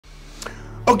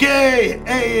Okay,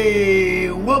 hey,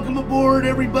 welcome aboard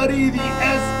everybody, the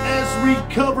SS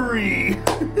Recovery.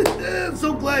 I'm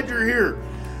so glad you're here.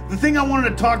 The thing I wanted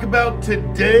to talk about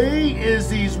today is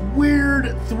these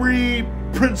weird 3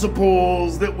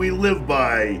 principles that we live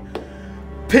by.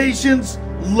 Patience,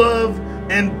 love,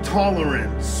 and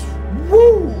tolerance.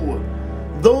 Woo!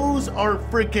 Those are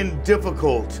freaking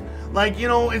difficult. Like, you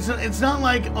know, it's not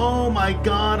like, oh my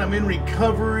God, I'm in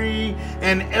recovery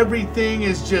and everything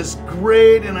is just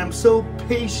great and I'm so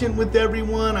patient with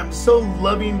everyone. I'm so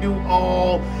loving to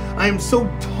all. I'm so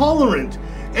tolerant.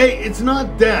 Hey, it's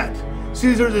not that.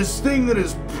 See, there's this thing that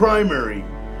is primary.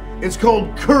 It's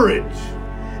called courage.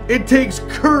 It takes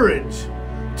courage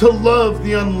to love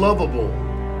the unlovable.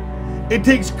 It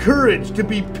takes courage to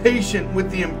be patient with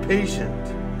the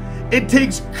impatient. It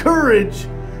takes courage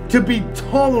to be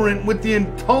tolerant with the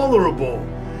intolerable.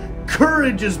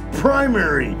 Courage is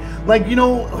primary. Like, you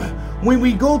know, when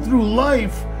we go through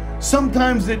life,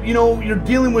 sometimes that, you know, you're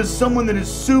dealing with someone that is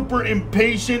super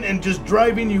impatient and just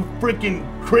driving you freaking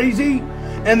crazy,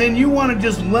 and then you want to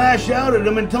just lash out at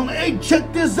them and tell them, hey,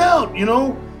 check this out, you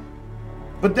know?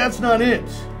 But that's not it.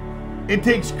 It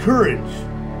takes courage.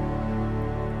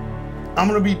 I'm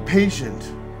going to be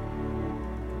patient.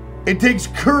 It takes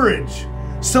courage.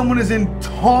 Someone is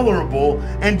intolerable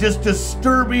and just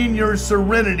disturbing your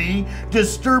serenity,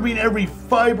 disturbing every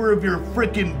fiber of your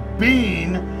freaking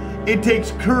being. It takes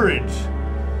courage.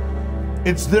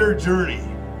 It's their journey.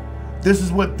 This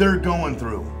is what they're going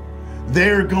through.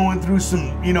 They're going through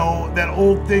some, you know, that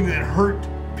old thing that hurt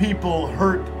people.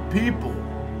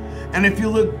 And if you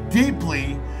look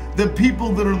deeply, the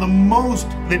people that are the most,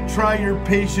 that try your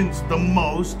patience the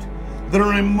most, that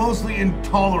are mostly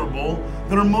intolerable,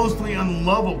 that are mostly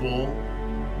unlovable,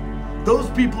 those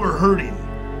people are hurting.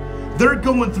 They're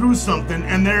going through something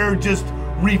and they're just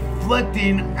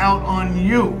reflecting out on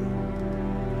you.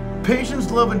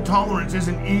 Patience, love, and tolerance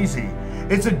isn't easy.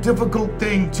 It's a difficult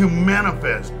thing to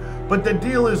manifest. But the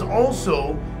deal is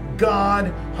also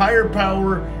God, higher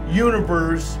power,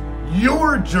 universe,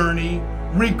 your journey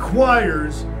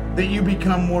requires that you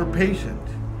become more patient,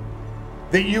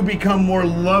 that you become more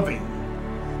loving,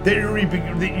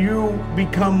 that you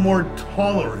become more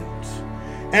tolerant.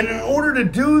 And in order to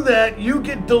do that, you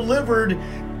get delivered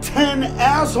 10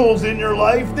 assholes in your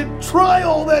life that try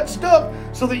all that stuff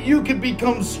so that you can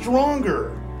become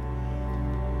stronger.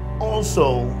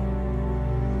 Also,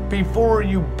 before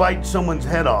you bite someone's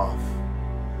head off,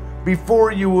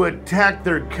 before you attack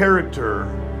their character,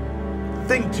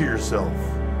 think to yourself,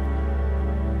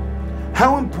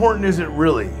 how important is it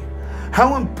really?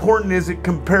 How important is it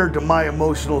compared to my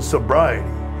emotional sobriety?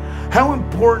 How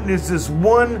important is this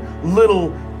one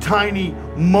little tiny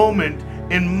moment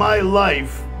in my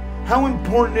life? How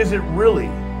important is it really?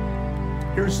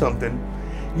 Here's something.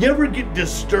 You ever get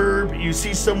disturbed? You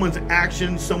see someone's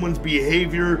actions, someone's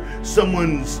behavior,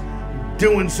 someone's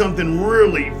doing something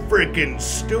really freaking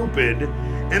stupid,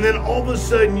 and then all of a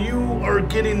sudden you are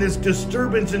getting this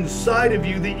disturbance inside of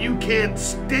you that you can't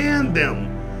stand them.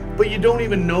 But you don't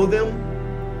even know them.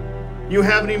 You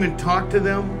haven't even talked to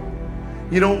them.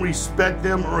 You don't respect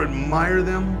them or admire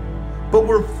them. But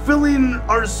we're filling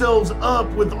ourselves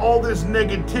up with all this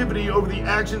negativity over the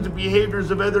actions and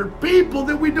behaviors of other people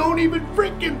that we don't even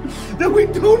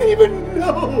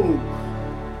know.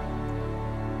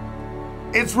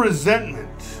 It's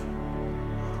resentment.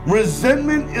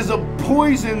 Resentment is a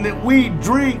poison that we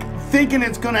drink thinking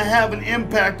it's going to have an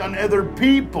impact on other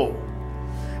people.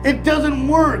 It doesn't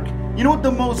work. You know what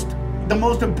the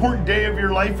most important day of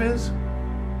your life is?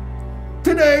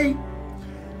 Today.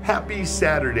 Happy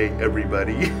Saturday,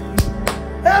 everybody.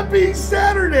 Happy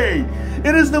Saturday.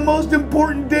 It is the most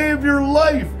important day of your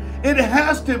life. It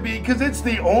has to be, because it's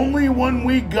the only one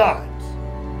we got.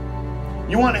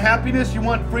 You want happiness, you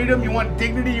want freedom, you want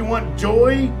dignity, you want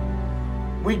joy?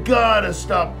 We gotta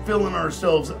stop filling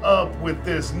ourselves up with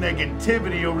this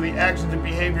negativity over the actions and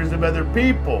behaviors of other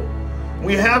people.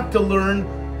 We have to learn,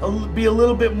 be a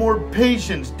little bit more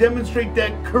patient, demonstrate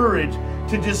that courage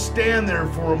to just stand there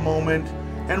for a moment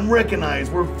and recognize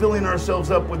we're filling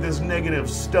ourselves up with this negative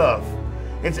stuff.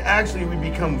 It's actually we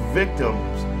become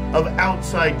victims of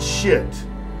outside shit.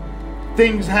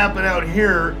 Things happen out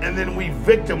here and then we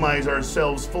victimize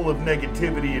ourselves full of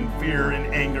negativity and fear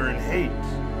and anger and hate.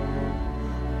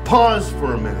 Pause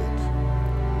for a minute.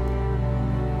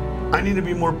 I need to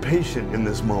be more patient in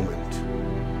this moment.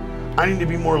 I need to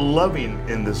be more loving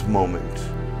in this moment.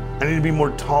 I need to be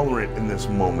more tolerant in this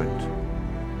moment.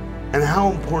 And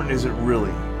how important is it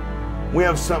really? We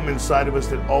have something inside of us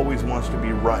that always wants to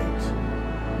be right.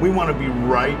 We want to be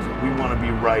right, we want to be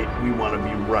right, we want to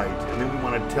be right. And then we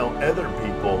want to tell other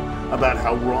people about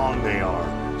how wrong they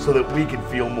are so that we can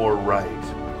feel more right.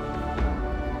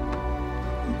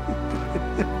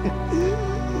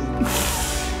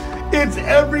 It's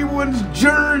everyone's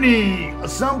journey.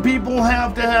 Some people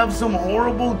have to have some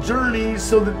horrible journeys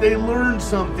so that they learn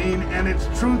something, and it's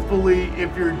truthfully,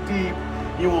 if you're deep,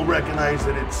 you will recognize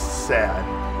that it's sad.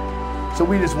 So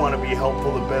we just want to be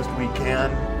helpful the best we can.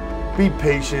 Be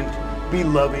patient, be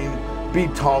loving, be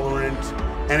tolerant,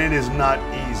 and it is not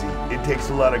easy. It takes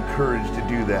a lot of courage to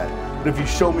do that. But if you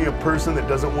show me a person that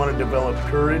doesn't want to develop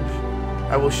courage,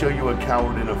 I will show you a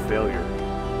coward and a failure.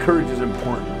 Courage is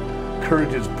important.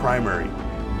 Courage is primary.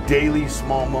 Daily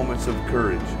small moments of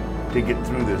courage to get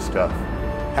through this stuff.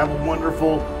 Have a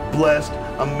wonderful, blessed,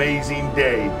 amazing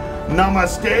day.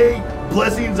 Namaste,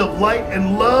 blessings of light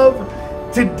and love.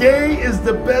 Today is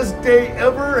the best day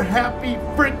ever. Happy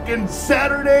frickin'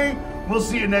 Saturday. We'll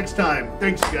see you next time.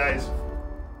 Thanks, guys.